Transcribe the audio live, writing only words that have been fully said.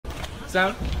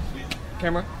Sound.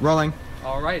 Camera. Rolling.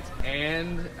 All right,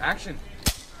 and action.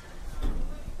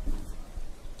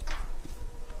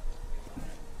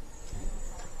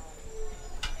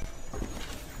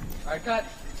 All right, cut.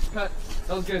 Cut.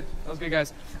 That was good. That was good,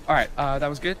 guys. All right, that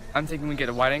was good. I'm thinking we get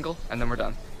a wide angle, and then we're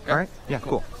done. Okay? All right. Yeah.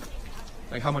 Cool.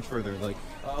 Like how much further? Like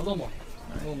a little more.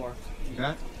 A little more.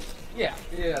 that? Yeah.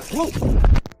 Yeah. Whoa.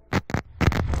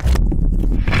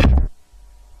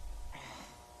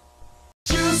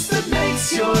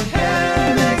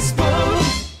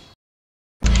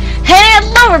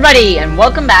 Hello everybody, and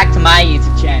welcome back to my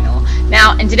YouTube channel.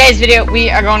 Now, in today's video, we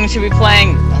are going to be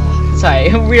playing...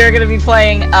 we are going to be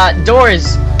playing,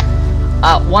 Doors,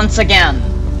 once again.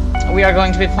 We are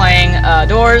going to be playing,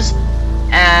 Doors,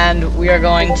 and we are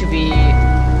going to be...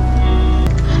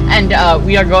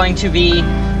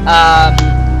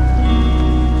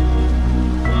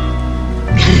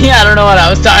 yeah, I don't know what I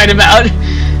was talking about.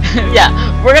 Yeah,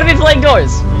 we're gonna be playing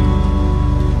Doors.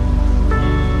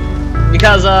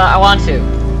 Because, I want to.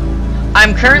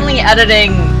 I'm currently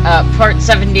editing, part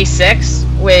 76,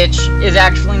 which is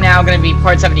actually now gonna be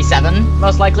part 77,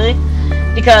 most likely.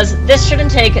 Because this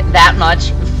shouldn't take that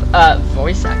much,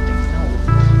 voice acting,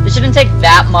 no. This shouldn't take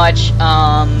that much,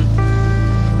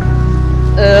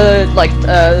 the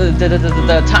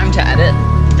time to edit.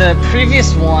 The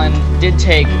previous one did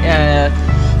take,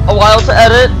 a while to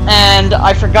edit, and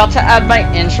I forgot to add my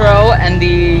intro and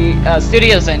the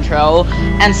studio's intro,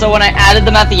 and so when I added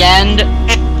them at the end,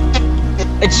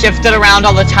 it shifted around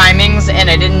all the timings,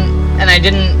 and I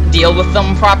didn't deal with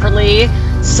them properly,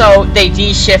 so they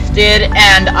de-shifted,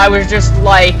 and I was just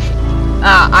like,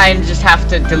 I just have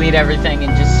to delete everything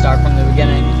and just start from the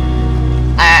beginning.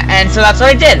 And so that's what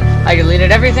I did. I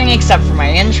deleted everything except for my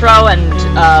intro and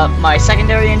my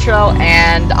secondary intro,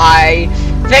 and I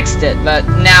fixed it. But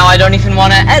now I don't even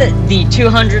want to edit the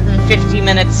 250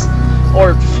 minutes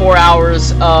or 4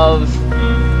 hours of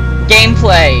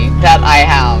gameplay that I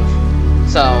have.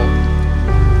 So,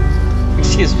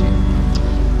 excuse me.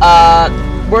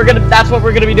 That's what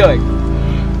we're gonna be doing.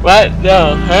 What?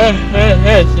 No.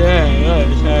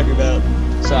 Talk about.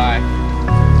 Sorry.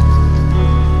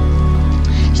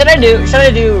 Should I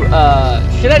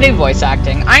do voice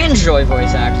acting? I enjoy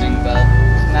voice acting, but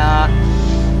nah.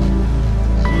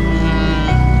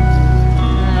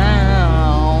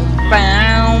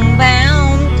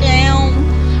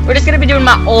 We're just gonna be doing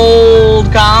my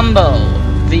old combo.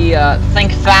 The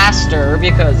think faster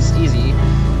because easy.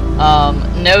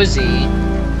 Nosy.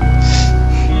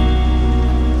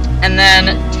 And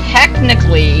then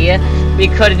technically we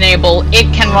could enable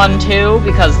It Can Run Too,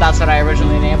 because that's what I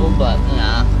originally enabled, but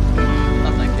nah.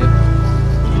 No thank you.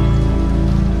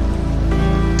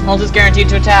 Halt is guaranteed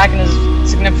to attack and is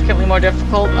significantly more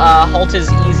difficult. Halt is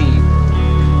easy.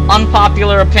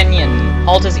 Unpopular opinion.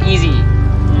 Halt is easy.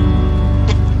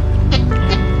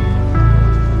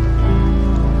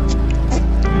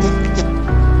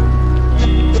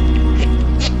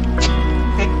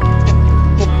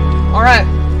 Alright,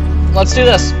 let's do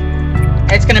this.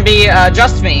 It's gonna be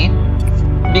just me,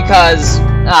 because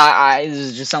this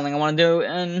is just something I want to do,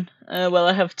 and well,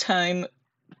 I have time.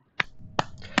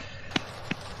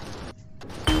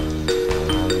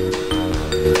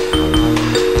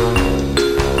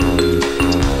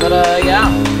 But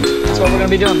yeah, that's what we're gonna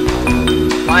be doing.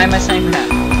 Why am I saying that?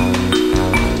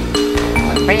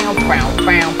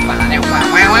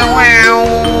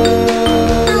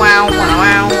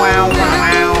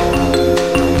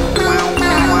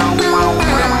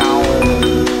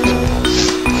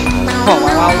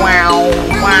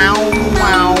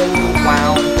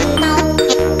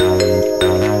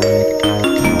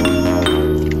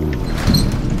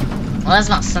 Well, that's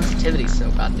not sensitivity, so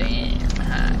goddamn.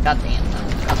 Goddamn.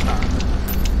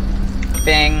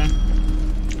 Bing.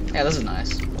 Yeah, this is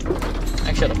nice.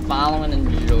 Make sure to follow and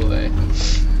enjoy.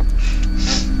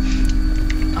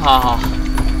 Oh.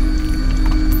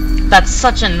 That's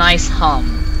such a nice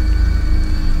hum.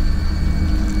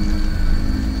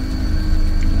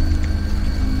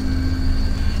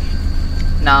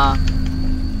 Nah.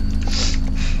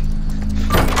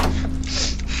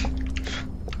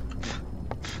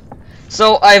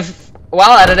 So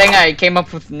while editing, I came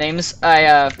up with names. I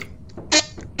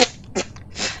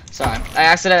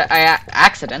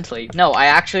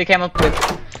actually came up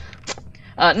with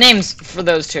names for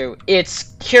those two.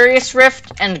 It's Curious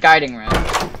Rift and Guiding Rift.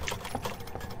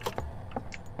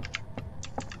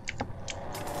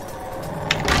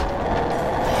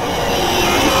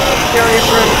 Curious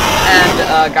Rift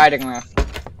and Guiding Rift.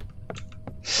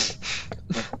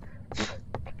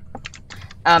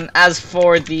 As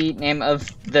for the name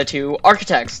of the two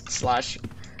architects slash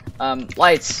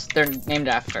lights they're named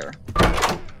after.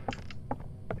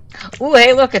 Ooh,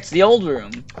 hey, look, it's the old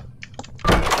room.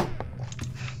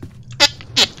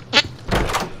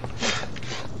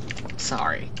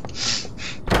 Sorry.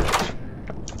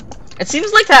 It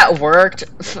seems like that worked.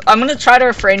 I'm gonna try to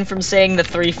refrain from saying the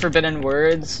 3 forbidden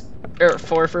words, or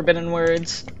 4 forbidden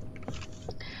words,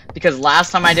 because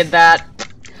last time I did that,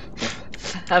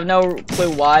 I have no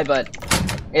clue why, but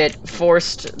it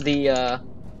forced the,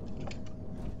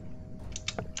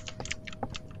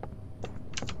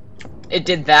 it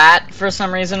did that for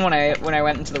some reason when I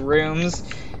went into the rooms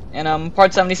in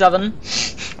part 77.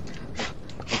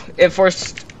 It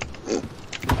forced,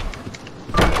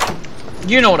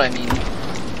 you know what I mean.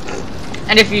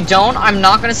 And if you don't, I'm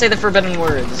not gonna say the forbidden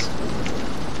words.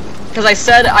 Because I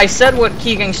said what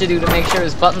Keegan should do to make sure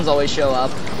his buttons always show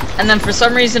up. And then for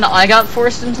some reason I got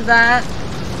forced into that.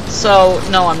 So,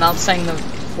 no, I'm not saying the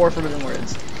 4 forbidden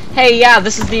words. Hey, yeah,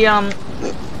 this is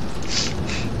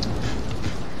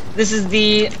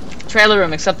the trailer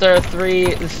room, except there are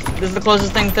 3, this is the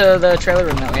closest thing to the trailer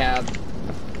room that we have.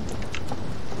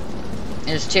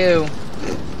 There's 2.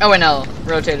 Oh wait, no,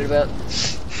 rotated a bit.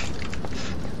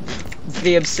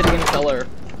 The obsidian pillar.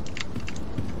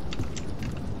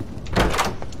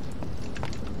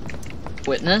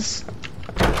 Witness?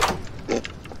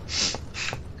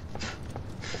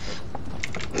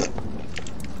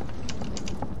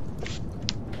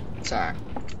 Sorry.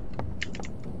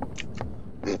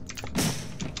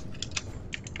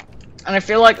 And I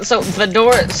feel like, so the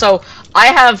door, so I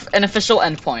have an official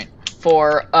endpoint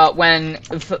for when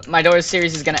my Doors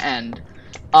series is gonna end.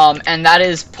 And that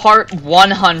is part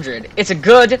 100. It's a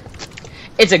good,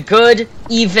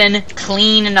 even,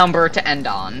 clean number to end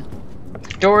on.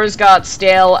 Doors got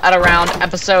stale at around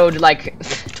episode, like,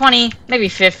 20, maybe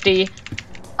 50. So,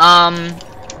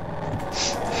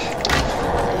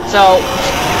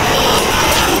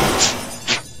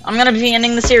 I'm gonna be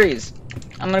ending the series.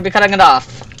 I'm gonna be cutting it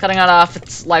off. Cutting it off,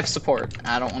 it's life support.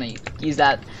 I don't want to use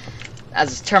that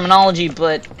as terminology,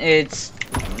 but it's,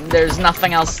 there's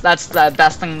nothing else. That's the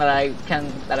best thing that I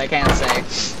can say.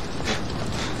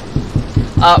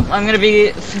 I'm gonna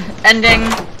be ending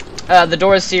the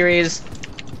Doors series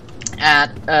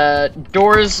at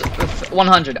Doors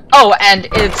 100. Oh, and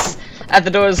it's at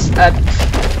the Doors at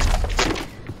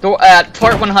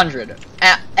part 100,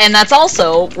 and that's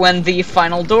also when the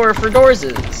final door for Doors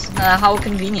is. How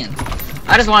convenient.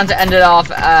 I just wanted to end it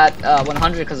off at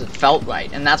 100 because it felt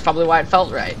right, and that's probably why it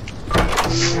felt right.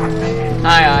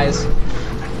 Hi, guys.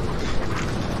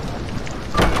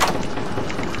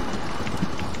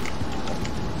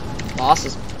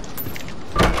 Bosses.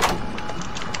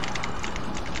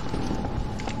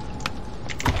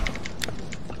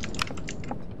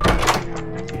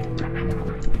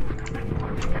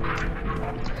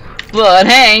 But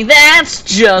hey, that's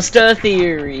just a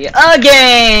theory. A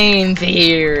game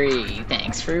theory.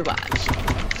 Thanks for watching.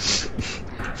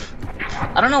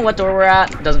 I don't know what door we're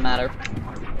at. It doesn't matter.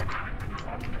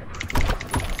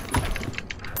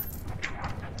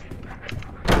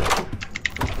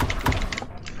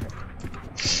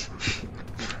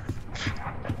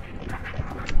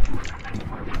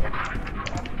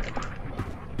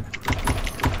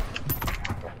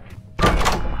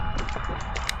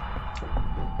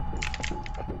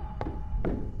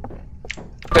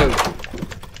 Boom.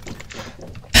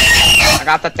 I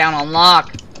got that down on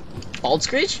lock. Bald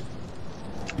Screech?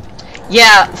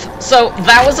 Yeah, so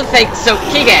that was a fake. So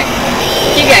Keygang,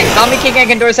 Zombie Keygang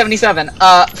in Door 77.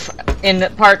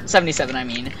 In part 77, I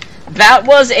mean. That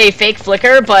was a fake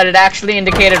flicker, but it actually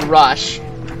indicated rush.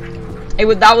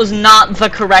 That was not the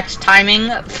correct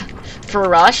timing for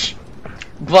rush,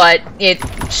 but it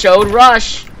showed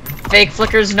rush. Fake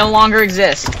flickers no longer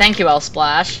exist. Thank you,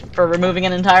 L-Splash, for removing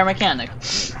an entire mechanic.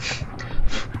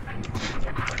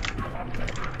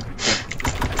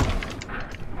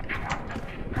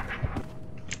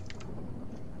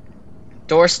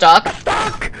 Door stuck.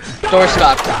 Door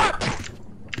stuck.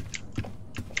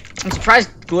 I'm surprised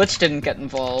Glitch didn't get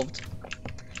involved.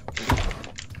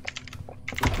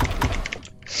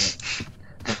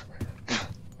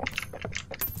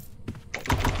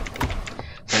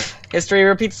 History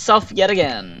repeats itself yet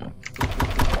again.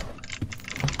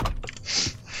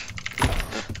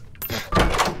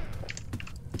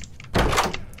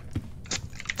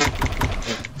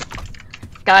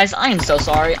 Guys, I am so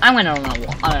sorry. I went on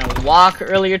a walk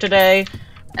earlier today,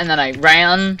 and then I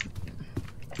ran.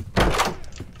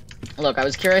 Look, I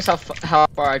was curious how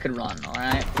far I could run,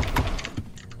 alright?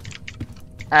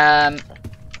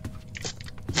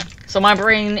 So my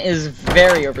brain is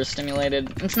very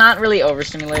overstimulated. It's not really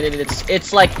overstimulated,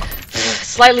 it's like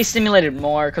slightly stimulated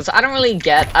more, because I don't really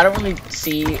get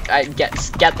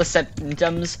the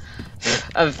symptoms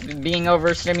of being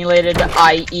overstimulated,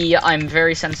 i.e. I'm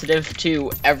very sensitive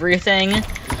to everything.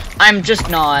 I'm just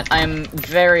not. I'm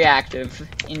very active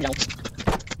in general.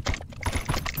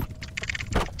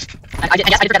 I did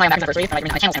forget my anniversary, my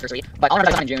channel's anniversary, but I'll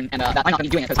remember that in June, and that I'm not going to be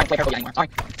doing it because I don't play Hercule anymore. Sorry.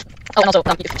 Oh, and also, to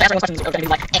answer everyone's questions, going to be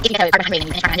like,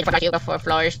 before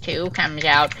Floors 2 comes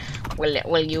out,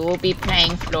 will you be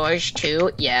playing Floors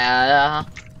 2? Yeah.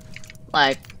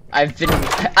 Like, have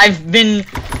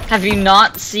you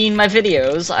not seen my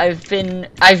videos? I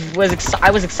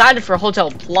was excited for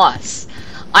Hotel Plus.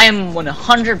 I am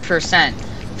 100%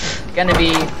 gonna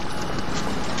be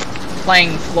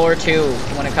playing Floor 2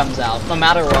 when it comes out, no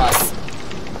matter what.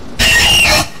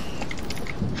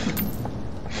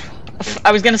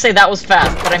 I was gonna say that was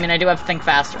fast, but I mean I do have Think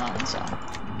Faster on, so.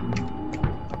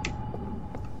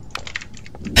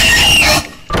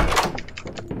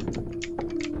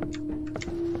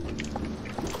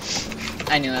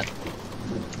 I knew it.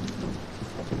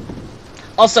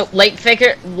 Also, light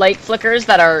flickers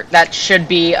that should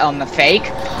be fake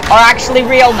are actually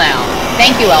real now.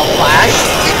 Thank you, Elflash.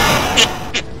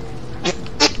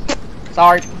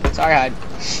 Sorry, Hyde.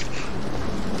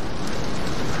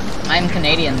 I'm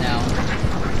Canadian now.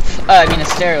 I mean a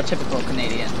stereotypical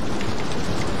Canadian.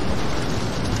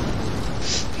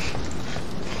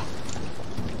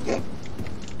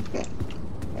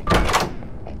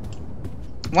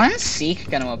 When's Seek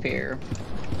gonna appear?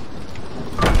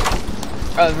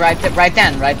 Oh, right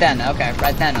then, okay,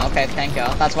 thank you.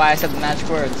 That's why I said the magic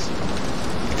words.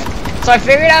 So I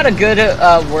figured out a good,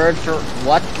 word for,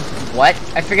 what?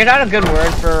 I figured out a good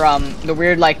word for, the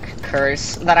weird, like,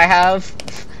 curse that I have.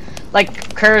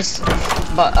 Like, curse,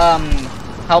 but,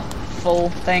 helpful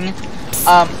thing.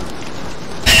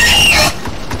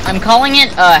 I'm calling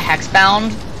it,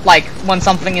 hexbound. Like, when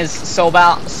something is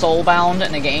soulbound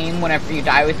in a game, whenever you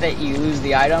die with it, you lose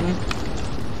the item.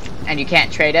 And you can't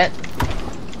trade it.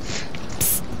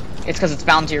 It's because it's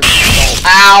bound to your soul.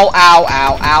 Ow, ow,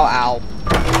 ow, ow, ow.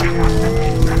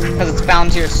 Because it's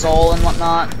bound to your soul and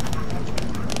whatnot.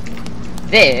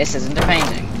 This isn't a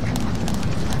painting.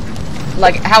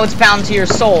 Like, how it's bound to your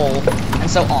soul, and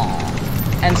so on.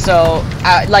 And so,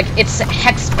 like, it's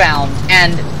hexbound,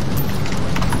 and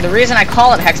the reason I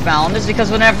call it hexbound is because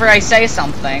whenever I say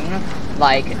something,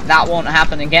 like, that won't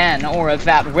happen again, or if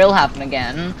that will happen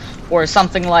again, or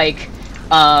something like,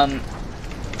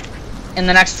 in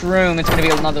the next room, it's gonna be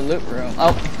another loot room.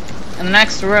 Oh, in the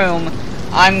next room,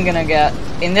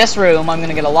 in this room, I'm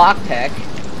gonna get a lockpick.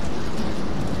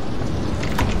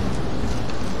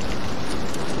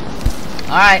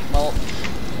 Alright, well.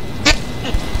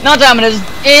 No time it is.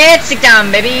 It's sick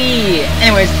time, baby!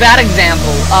 Anyways, bad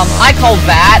example. I call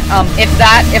that,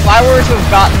 if I were to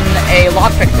have gotten a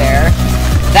lockpick there,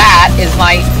 that is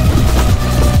my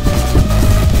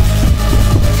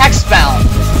hexbound.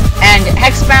 And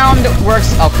hexbound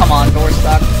works. Oh, come on, door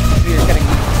stuck. You're kidding me.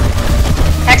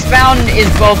 Hexbound is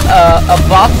both a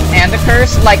buff and a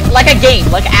curse, like a game,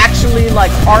 like actually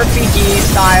like RPG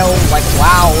style, like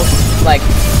WoW, like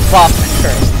buff and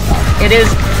curse and stuff. It is.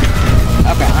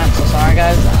 Okay, I'm so sorry,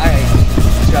 guys. I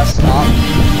just stopped.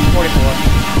 44.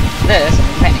 This is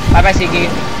painting. Bye bye, Siki.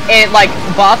 It like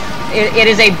buff. It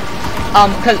is a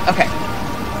cause okay.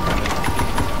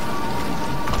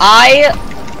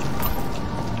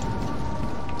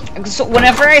 So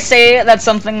whenever I say that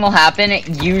something will happen,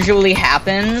 it usually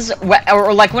happens,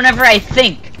 or like whenever I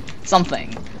think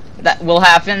something that will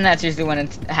happen, that's usually when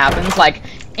it happens. Like,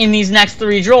 in these next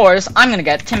 3 drawers, I'm gonna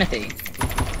get Timothy.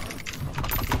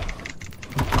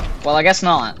 Well, I guess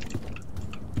not.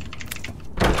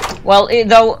 Well,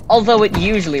 although it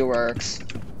usually works.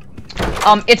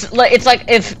 It's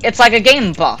like a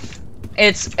game buff.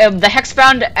 It's, the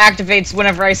hexbound activates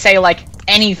whenever I say, like,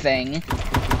 anything,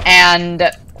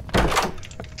 and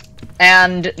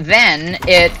then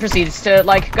it proceeds to,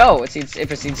 like, go. It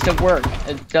proceeds to work.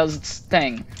 It does its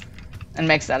thing. And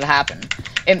makes that happen.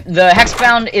 The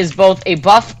hexbound is both a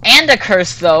buff and a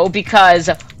curse, though, because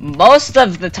most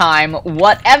of the time,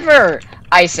 whatever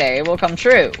I say will come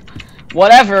true.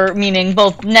 Whatever, meaning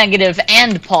both negative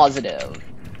and positive.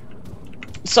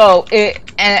 So,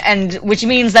 and which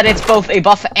means that it's both a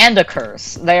buff and a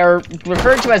curse. They are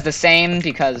referred to as the same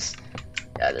because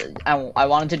I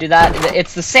wanted to do that.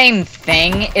 It's the same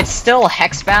thing. It's still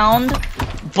hexbound,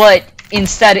 but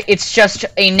instead it's just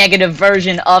a negative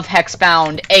version of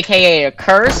hexbound, aka a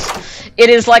curse. It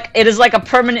is like a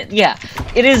permanent. Yeah,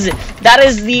 it is. That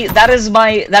is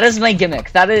my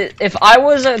gimmick. That is, if I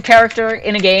was a character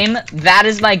in a game, that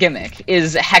is my gimmick.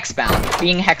 Is hexbound,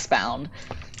 being hexbound.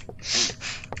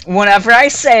 whatever I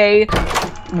say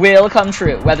will come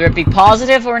true. Whether it be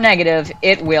positive or negative,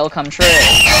 it will come true.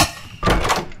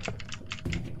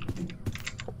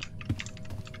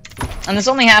 And this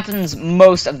only happens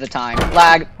most of the time.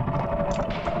 Lag.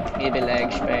 Maybe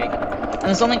lag fake. And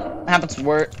this only happens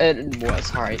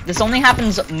This only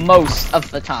happens most of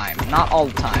the time, not all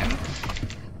the time.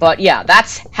 But yeah,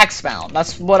 that's Hexbound.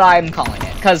 That's what I'm calling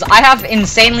it. Because I have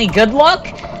insanely good luck,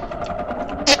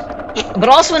 but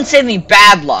also insanely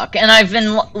bad luck. And I've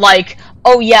been like,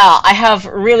 oh yeah, I have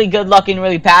really good luck and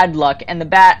really bad luck, and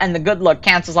the good luck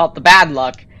cancels out the bad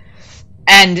luck.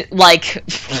 And like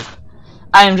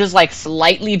I'm just like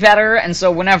slightly better, and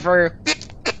so whenever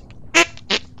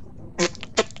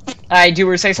I do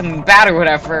or say something bad or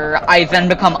whatever, I then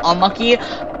become unlucky.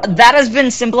 That has been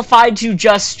simplified to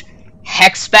just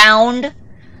Hexbound.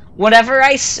 Whatever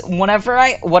I say,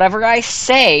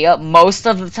 most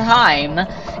of the time,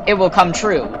 it will come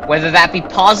true. Whether that be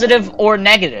positive or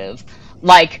negative.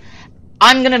 Like,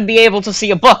 I'm gonna be able to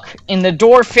see a book in the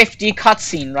Door 50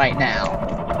 cutscene right now.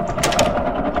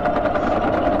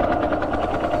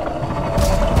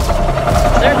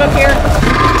 Is there a book here?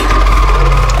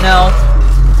 No.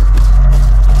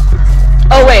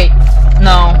 Oh wait,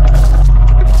 no.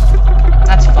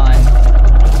 That's fine.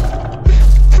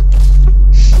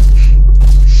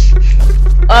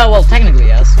 Oh, well, technically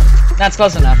yes. That's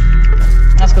close enough.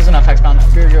 That's close enough, Hexbound.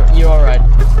 You're alright.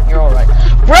 You're alright.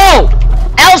 Bro!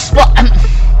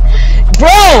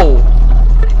 Bro!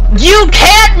 You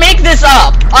can't make this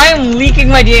up! I am leaking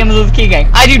my DMs with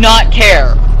Keygang. I do not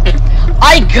care.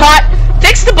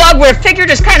 Fix the bug where Figure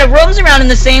just kind of roams around in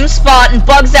the same spot and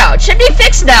bugs out. Should be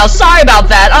fixed now. Sorry about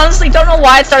that. Honestly, don't know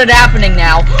why it started happening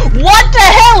now. What the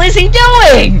hell is he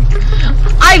doing?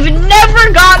 I've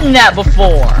never gotten that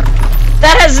before.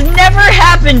 That has never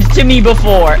happened to me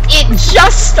before. It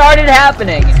just started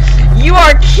happening. You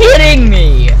are kidding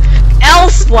me.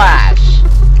 L-Splash.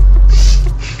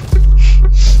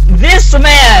 This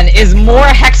man is more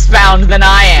Hexbound than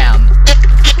I am.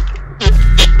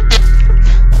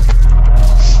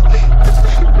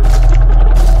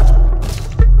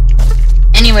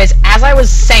 Anyways, as I was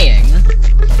saying,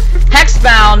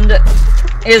 Hexbound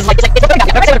is like it's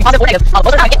positive or negative.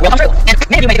 Both are will come true. And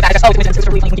maybe you make it bad, just oh, coincidence,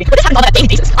 but this happens on a daily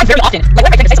basis. I'm very often, like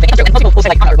when I say something, and most people will say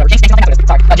like, oh, we're jinxing something,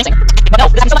 sorry, jinxing. But no,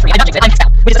 this happens so much for me. I'm not jinxing, I'm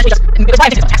Hexbound. Which is essentially just, it was why I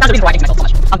jinxed myself. Hexbound is the reason why I jinxed myself so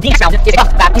much. Being Hexbound is a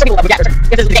buff that some people would get, or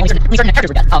if this is the game, when certain characters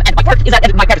would get. And my quirk is that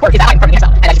my character's quirk is that I'm permanently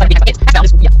Hexbound, and I just want to be Hexbound. Hexbound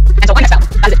is, yeah. And so I'm Hexbound.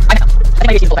 That is it. I'm Hexbound. I think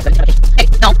maybe it's full text. Hey,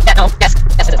 no, yeah, no, yes,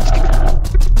 yes it is.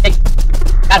 Hey.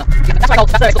 I don't know.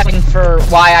 That's the explanation for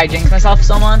why I jinx myself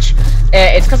so much.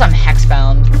 It's because I'm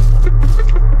Hexbound.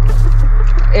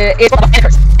 It's both a buff and a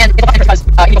curse. And it's both a curse because you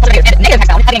can positive and negative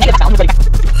Hexbound. Having a negative Hexbound will really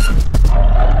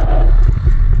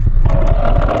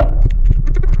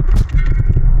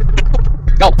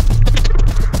go.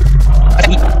 I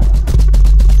said me.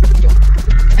 Thank you.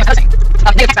 And I was saying,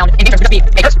 negative Hexbound in game terms would just be a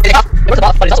curse, is a buff, it was a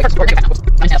buff, but it's also a curse, or negative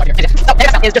Hexbound. I'm just here. So,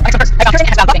 negative Hexbound is just like a curse. Hexbound cursing,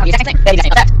 Hexbound buffing, the exact same thing. They do the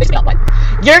same effect, basically not what.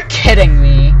 You're kidding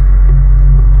me.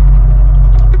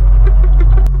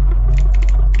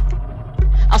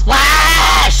 I'll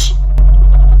splash!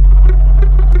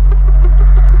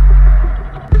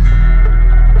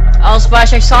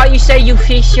 L-Splash, I saw you say you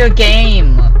fixed your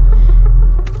game.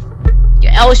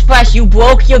 L-Splash, you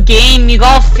broke your game, you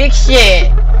gotta fix it.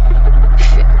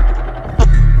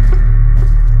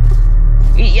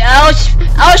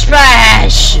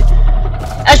 L-Splash!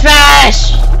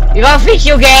 L-Splash! You gotta fix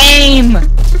your game!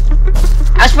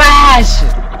 L-Splash!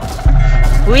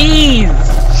 Please!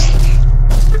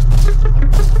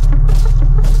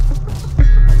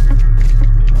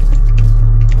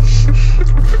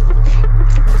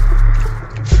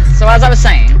 So as I was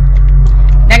saying,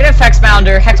 negative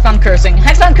Hexbounder, Hexbound cursing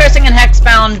and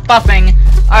Hexbound buffing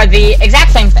are the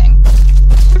exact same thing.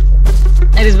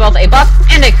 It is both a buff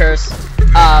and a curse,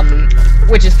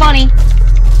 which is funny,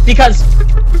 because,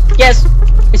 yes,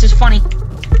 it's just funny.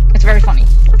 It's very funny.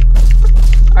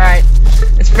 Alright,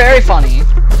 it's very funny.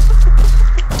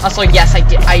 Also, yes, I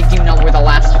do know where the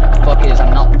last book is.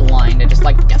 I'm not blind, I just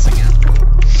like guessing it.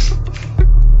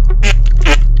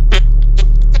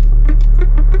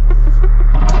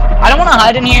 I don't want to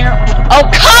hide in here. Oh,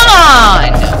 come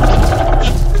on!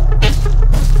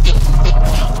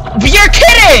 You're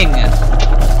kidding!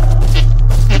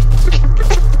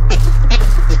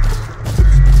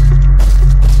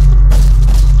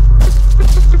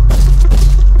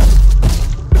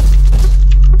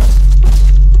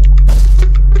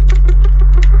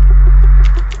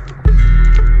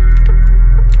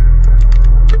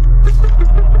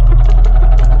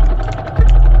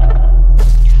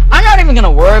 I'm not even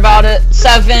gonna worry about it.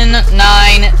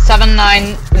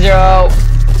 7990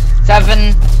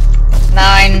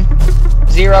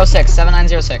 7906.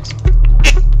 7906.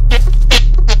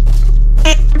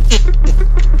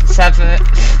 7.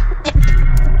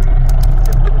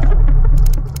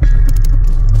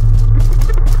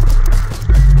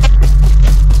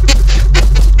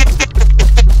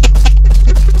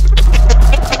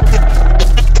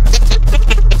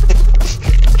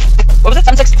 What was it?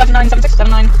 767976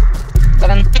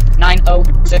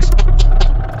 7906.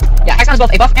 Yeah, Hexagon is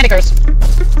both a buff and a curse.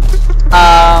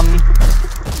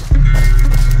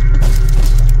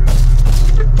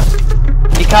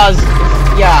 Because,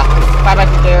 yeah, bye bye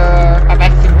figure.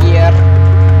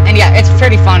 And yeah, it's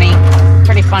pretty funny.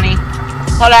 Pretty funny.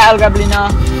 Hola, El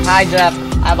Gablino. Hi, Jeff.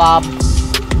 Hi, Bob.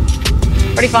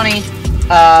 Pretty funny.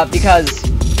 Because,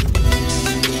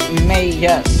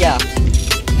 yeah.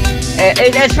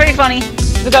 It's pretty funny.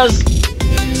 Because,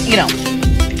 you know.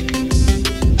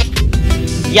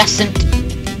 Yesn't.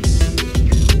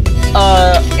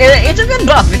 It's a good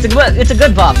buff. It's a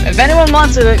good buff. If anyone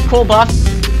wants a cool buff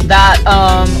that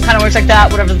kind of works like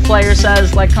that, whatever the player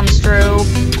says like comes true,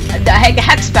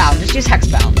 Hexbound. Just use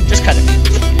Hexbound. Just cut it.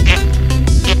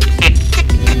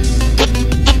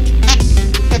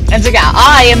 And so yeah,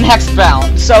 I am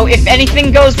Hexbound. So if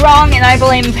anything goes wrong and I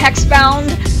blame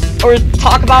Hexbound or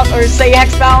talk about or say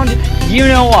Hexbound, you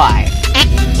know why.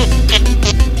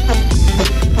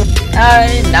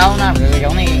 No, not really.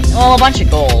 Only, well, a bunch of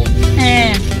gold.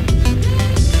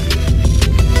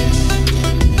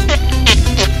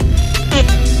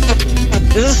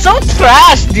 This is so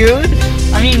trash, dude!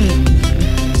 I mean,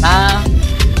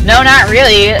 no, not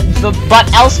really.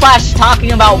 But L-Slash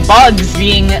talking about bugs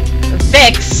being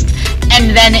fixed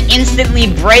and then instantly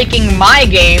breaking my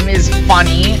game is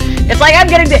funny. It's like I'm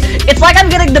getting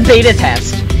the beta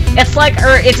test. It's like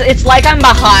I'm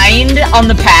behind on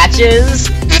the patches.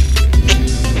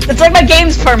 It's like my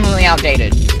game's permanently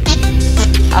outdated.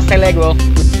 Hasta luego.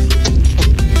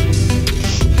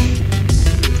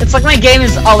 It's like my game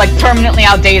is like permanently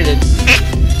outdated.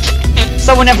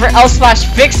 So whenever L-Slash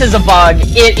fixes a bug,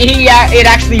 it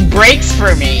actually breaks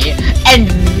for me, and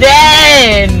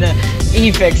then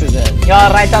he fixes it. You're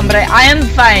right, hombre. I am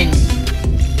fine.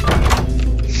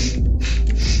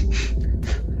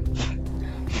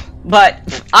 But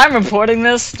I'm reporting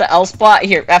this to L-Spot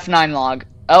here. F9 log.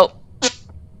 Oh.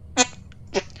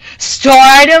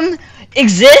 Stardom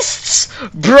exists,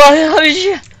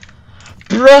 bruh.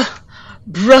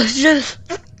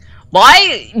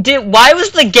 Why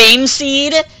was the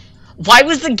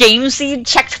game seed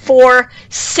checked for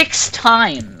 6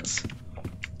 times?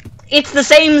 It's the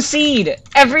same seed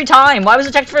every time. Why was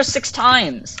it checked for 6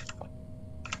 times?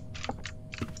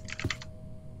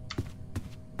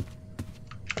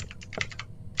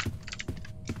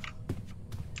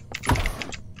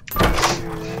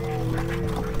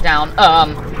 Down.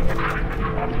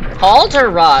 Halt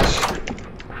or rush?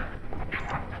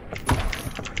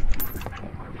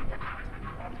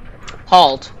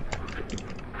 Halt.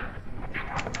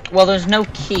 Well, there's no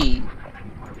key.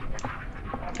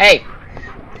 Hey.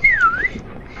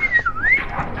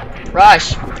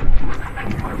 Rush.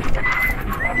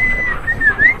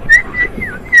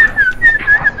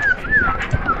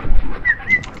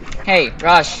 Hey,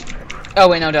 rush. Oh,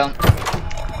 wait, no, don't.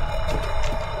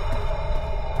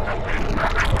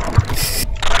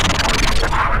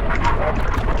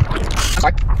 I'm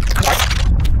sorry.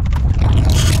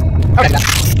 Okay, that.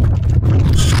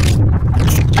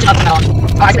 Oh,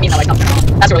 I should have that light. No.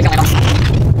 That's really the only one.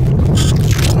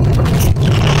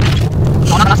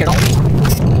 Oh, I'm not scared at all.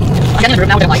 I'm getting in the room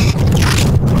now with a light.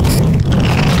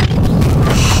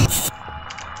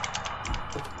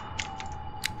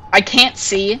 I can't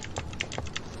see.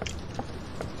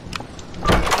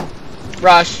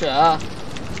 Russia.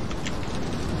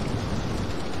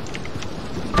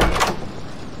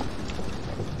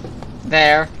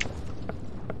 There.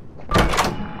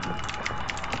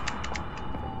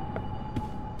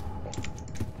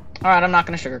 Alright, I'm not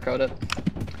gonna sugarcoat it.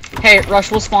 Hey, Rush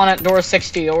will spawn at door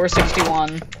 60 or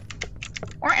 61.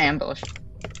 Or ambush.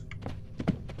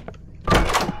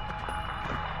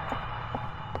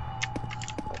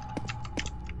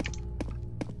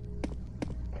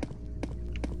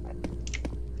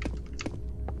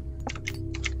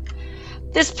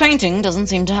 This painting doesn't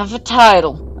seem to have a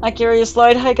title. I carry a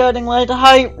slight high guiding light,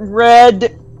 high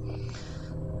red.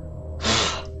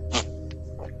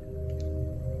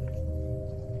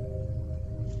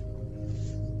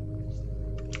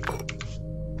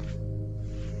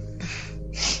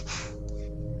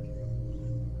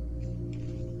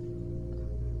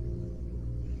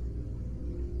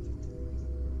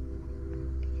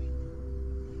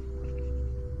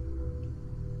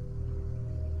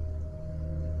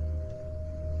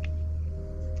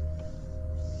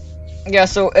 Yeah,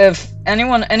 so if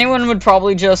anyone would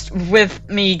probably just, with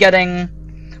me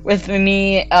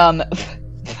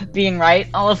being right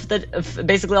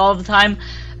basically all of the time,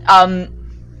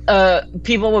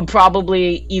 people would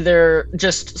probably either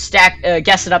just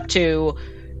guess it up to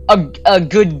a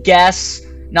good guess,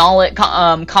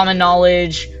 common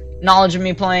knowledge of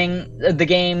me playing the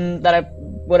game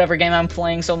whatever game I'm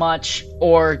playing so much,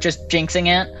 or just jinxing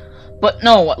it. But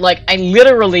no, like, I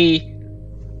literally...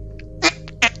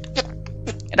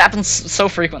 It happens so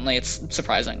frequently, it's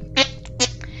surprising.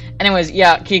 Anyways,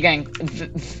 yeah, Keygang.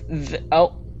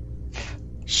 Oh.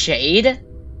 Shade?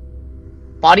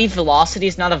 Body velocity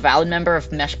is not a valid member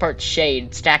of mesh part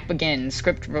shade. Stack begins.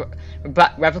 Script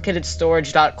replicated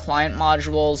storage.client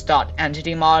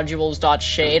modules.entity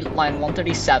modules.shade line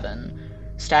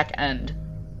 137. Stack end.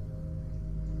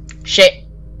 Shade?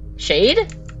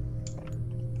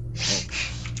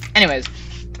 Anyways.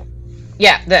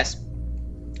 Yeah, this.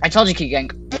 I told you,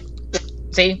 Keygang.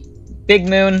 See? Big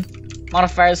moon.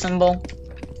 Modifier symbol.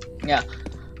 Yeah.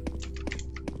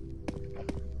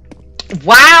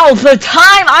 Wow, the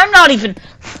time! I'm not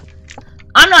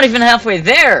even halfway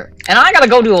there! And I gotta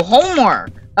go do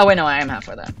homework! Oh wait, no, I am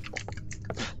halfway there.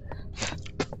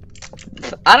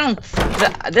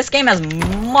 This game has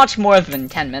much more than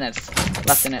 10 minutes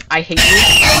left in it. I hate you.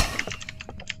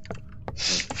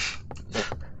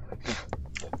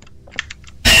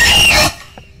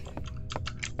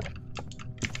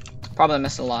 Probably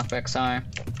missed a lockpick, sorry.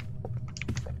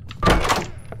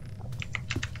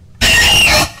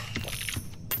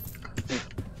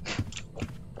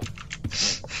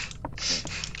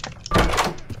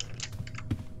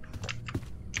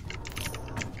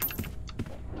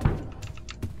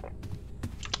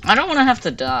 I don't want to have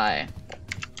to die.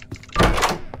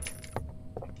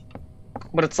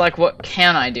 But it's like, what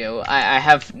can I do? I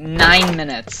have 9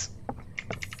 minutes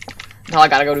until I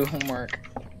gotta go do homework.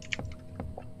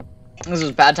 This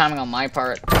was bad timing on my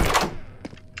part.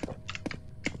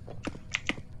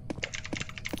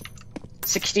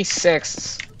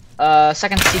 66.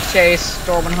 Second seek chase,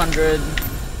 door 100.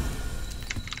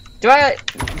 Door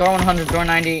 100, door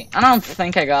 90. I don't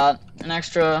think I got an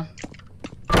extra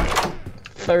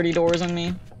 30 doors in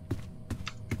me.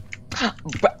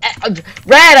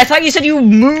 Red, I thought you said you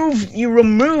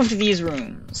removed these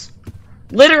rooms.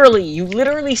 Literally, you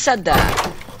literally said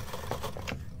that.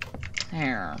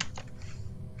 Here.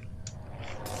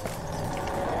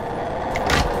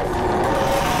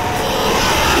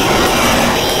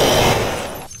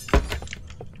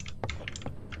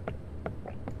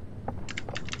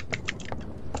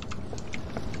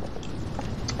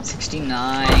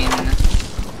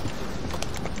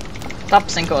 Top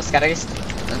 5 escaleras.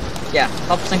 Yeah,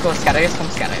 top 5 escaleras con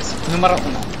escaleras. Número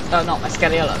 1. No,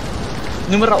 escalera.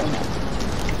 Número 1.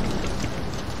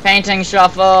 Painting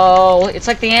shuffle. It's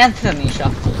like the Anthony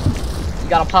shuffle. You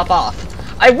gotta pop off.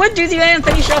 I would do the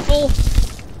Anthony shuffle.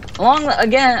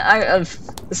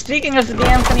 Speaking of the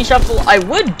Anthony shuffle, I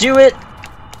would do it.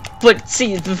 But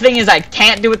see, the thing is, I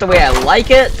can't do it the way I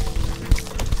like it.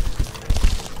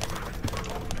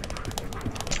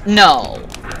 No.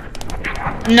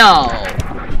 No.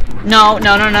 No,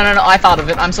 I thought of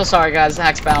it. I'm so sorry, guys.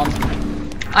 Hexbound.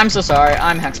 I'm so sorry.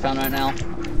 I'm hexbound right now.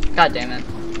 God damn it.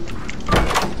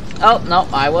 Oh, no,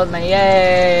 I was me.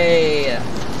 Yay!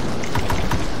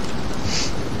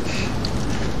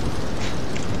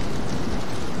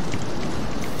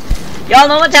 Y'all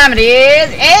know what time it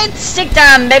is. It's sick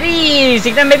time, baby!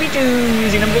 Sick time, baby, too.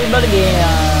 Sick time, baby, but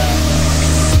again.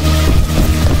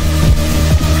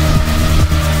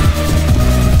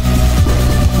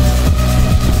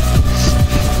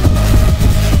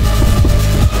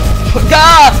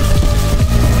 God!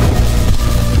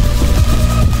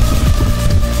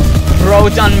 Bro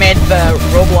done made the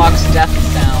Roblox death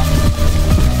sound.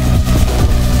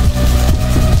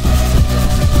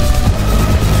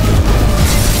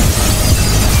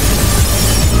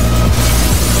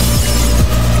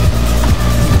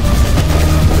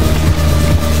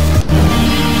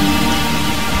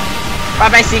 Bye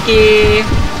bye, Siki!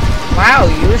 Wow,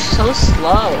 you're so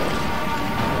slow.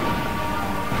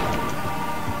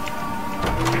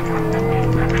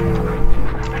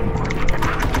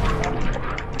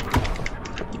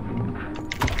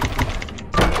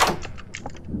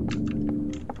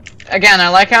 Again, I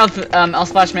like how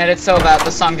L-Splash made it so that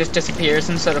the song just disappears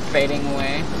instead of fading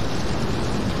away.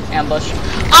 Ambush.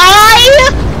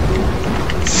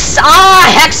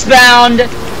 Hexbound!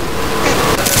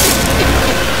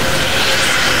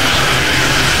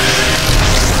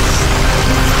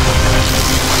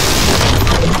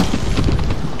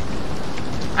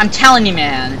 I'm telling you,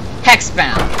 man.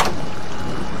 Hexbound.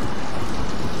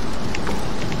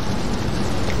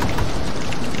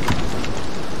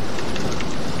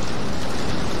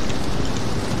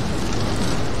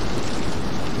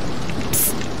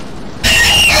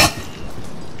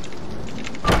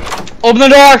 Open the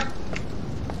door!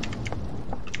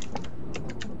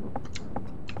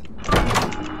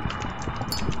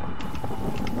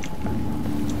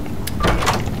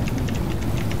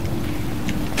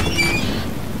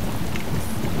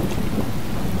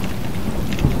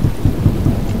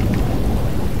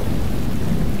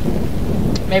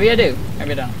 Maybe I do.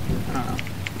 Maybe I don't. I don't know.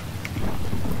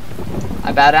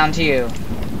 I bow down to you,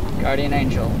 guardian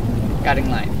angel, guiding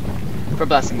light, for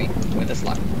blessing me with this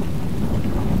luck.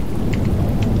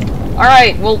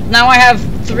 Alright, well, now I have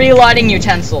 3 lighting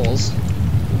utensils.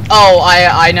 Oh,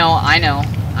 I know what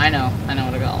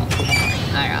to call.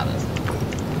 I got this.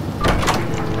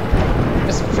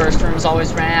 This first room is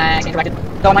always ranked.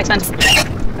 Though my expense.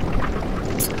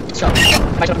 Shut up.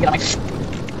 If I shut up, get on my.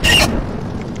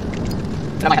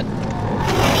 Get on my head.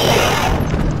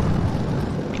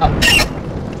 Oh.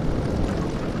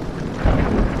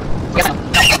 Yes, I know.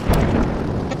 No.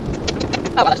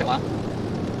 Oh, well, that took a while.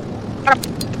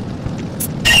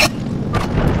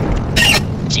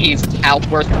 Jeez,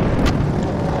 Outworth.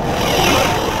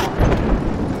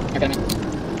 You're kidding me.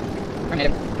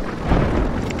 Terminated.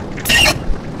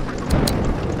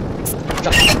 Shut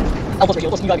up. Elbows radio,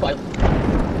 listen, you gotta be quiet.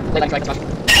 Lay back, try to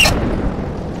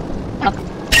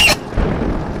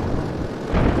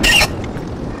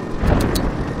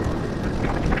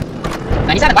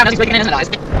He's at it. Wow, now he's breaking in his eyes.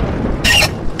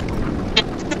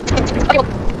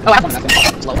 Oh, I have one of them.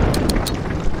 Slow.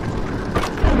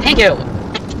 Thank you.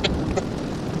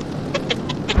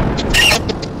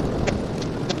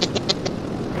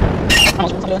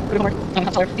 Almost. Put it homework. No,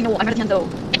 not taller. No, I'm at 10 though.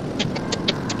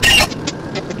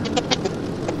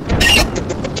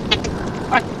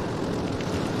 Alright.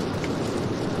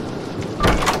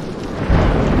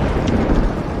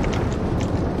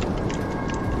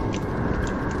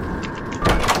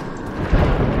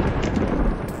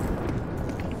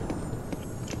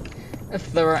 If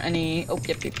there are any... Oh,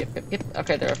 yep.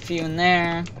 Okay, there are a few in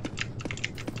there.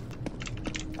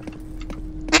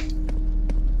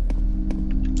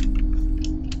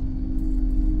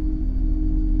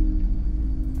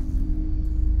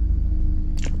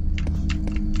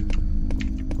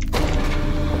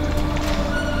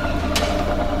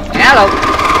 Hello.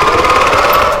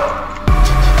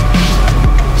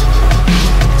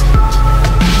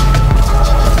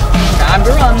 Time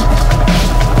to run.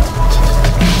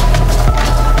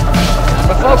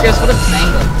 Focus with a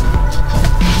angle.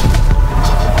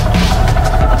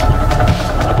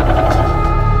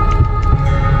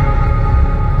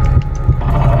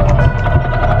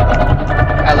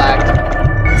 I lagged.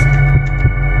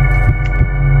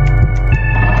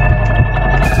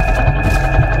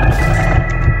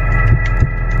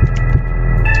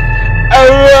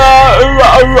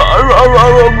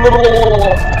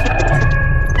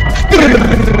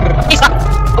 Hey, stop!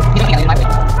 Oh, you don't get in my way.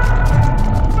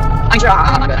 I'm sure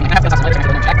I'm not good. I'm gonna have to later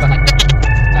and check, but like,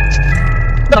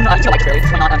 but I'm not. I feel like it's really.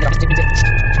 Why not? Just do it.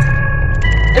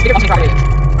 This video wants me to try to do it.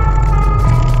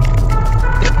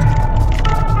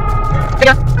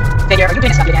 Figure, are you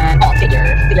doing stuff again? Oh, figure,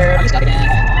 are you stuck again?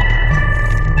 Aww.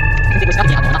 You can figure stuff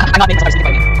again. I'm not making stuff by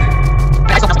speaking.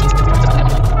 I still have some easy stuff. I'm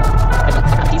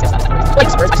not easy stuff. Like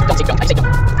spurs, I just don't say jump. I just say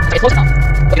jump. Okay, close enough.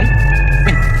 What are you doing?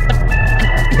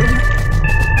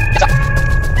 Yes, up.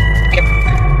 Thank you.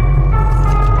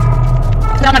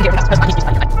 No, I'm not here because he's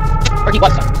fighting. Or he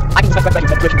was stuck. I can just right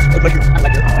here. I'm right here.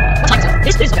 What time is it?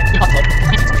 This is impossible.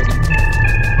 I can't see something.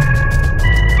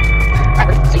 Right,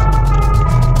 ready? See?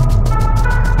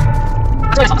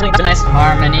 That's a nice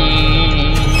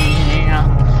harmony.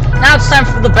 Now it's time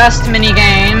for the best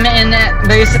minigame in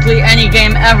basically any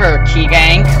game ever,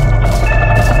 Keygank.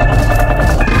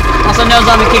 Also, no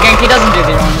zombie Keygank, he doesn't do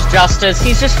the orange justice.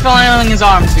 He's just flailing his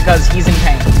arms because he's in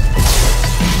pain.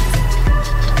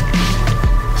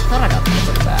 I got to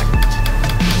put it back.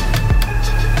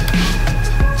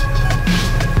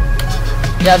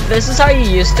 Yeah, this is how you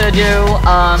used to do,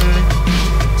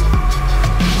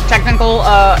 technical,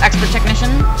 expert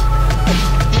technician.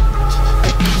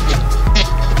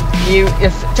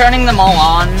 If turning them all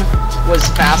on was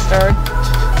faster.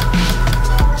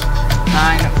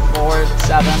 9, 4,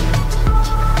 7.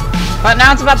 But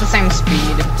now it's about the same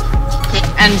speed.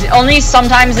 And only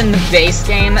sometimes in the base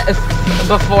game,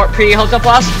 before pre-Hookah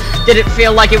Plus, did it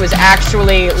feel like it was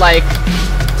actually, like,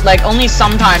 only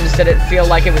sometimes did it feel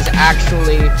like it was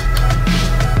actually,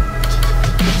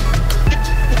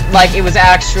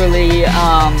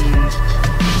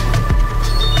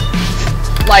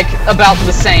 like, about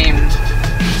the same.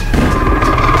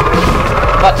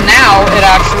 But now, it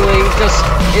actually just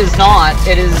is not.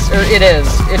 It is.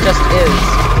 It just is.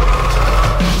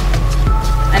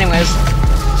 Anyways.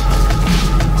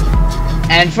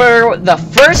 And for the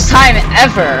first time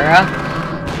ever,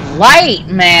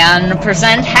 Lightman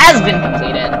percent has been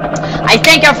completed. I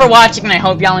thank y'all for watching, and I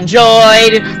hope y'all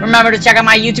enjoyed. Remember to check out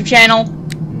my YouTube channel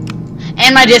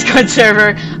and my Discord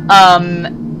server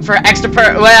for extra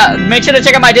make sure to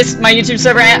check out my YouTube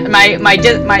server and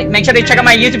make sure to check out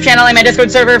my YouTube channel and my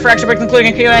Discord server for extra perks,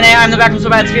 including a Q&A. I'm the Backroom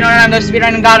Speedrunner, I'm the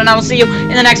Speedrunning God, and I will see you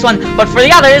in the next one. But for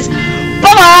the others,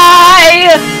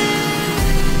 bye-bye!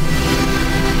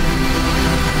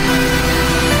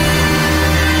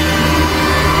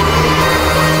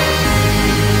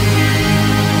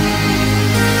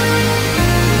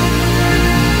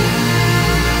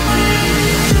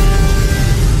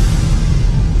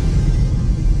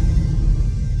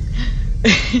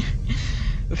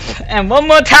 And one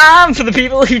more time for the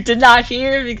people who did not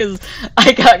hear because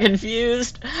I got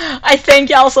confused. I thank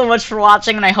y'all so much for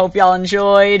watching, and I hope y'all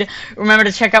enjoyed. Remember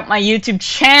to check out my YouTube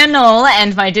channel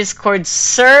and my Discord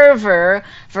server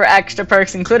for extra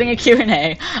perks, including a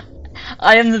Q&A.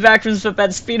 I am the Backroom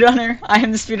Speedrunner, I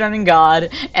am the Speedrunning God,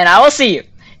 and I will see you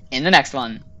in the next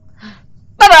one.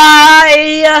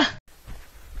 Bye-bye!